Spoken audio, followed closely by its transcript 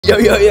Yo,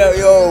 yo, yo,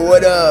 yo,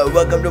 what up?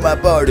 Welcome to my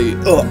party.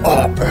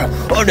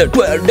 On the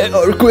 12th day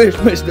of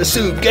Christmas, the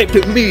soup gave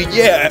to me,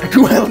 yeah,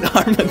 12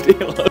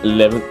 armadillos.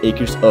 11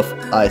 acres of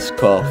iced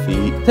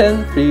coffee,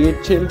 10 free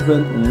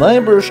children,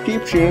 9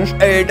 prescriptions,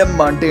 8 a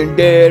mountain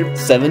deer,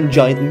 7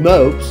 giant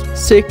mopes,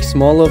 6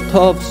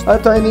 Molotovs, a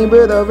tiny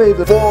bit of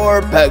it,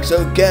 4 packs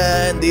of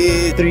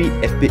candy, 3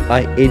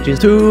 FBI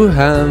agents, 2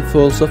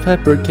 handfuls of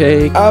pepper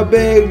cake, a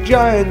big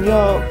giant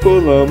yacht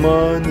full of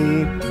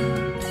money.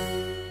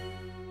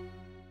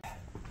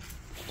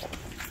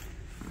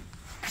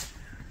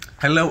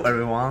 Hello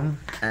everyone,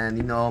 and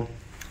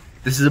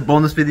this is a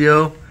bonus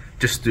video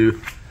just to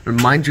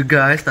remind you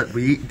guys that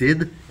we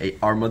did a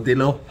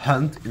armadillo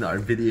hunt in our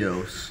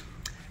videos.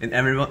 In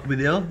every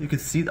video you can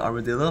see the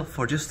armadillo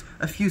for just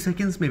a few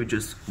seconds, maybe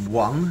just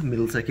 1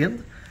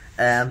 millisecond.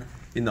 And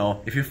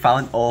if you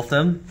found all of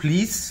them,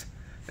 please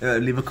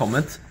leave a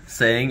comment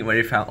saying where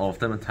you found all of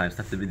them and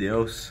timestamp the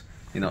videos.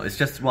 It's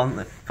just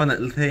one fun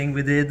little thing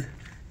we did,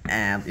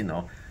 and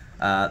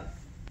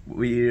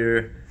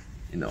we're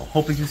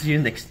hoping to see you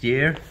next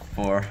year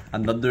for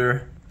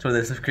another 12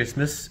 days of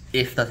Christmas,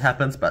 if that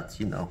happens, but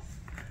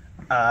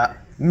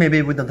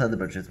maybe we don't have the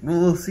budget.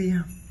 We'll see.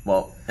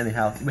 Well,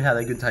 anyhow, we had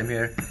a good time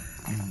here.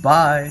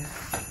 Bye!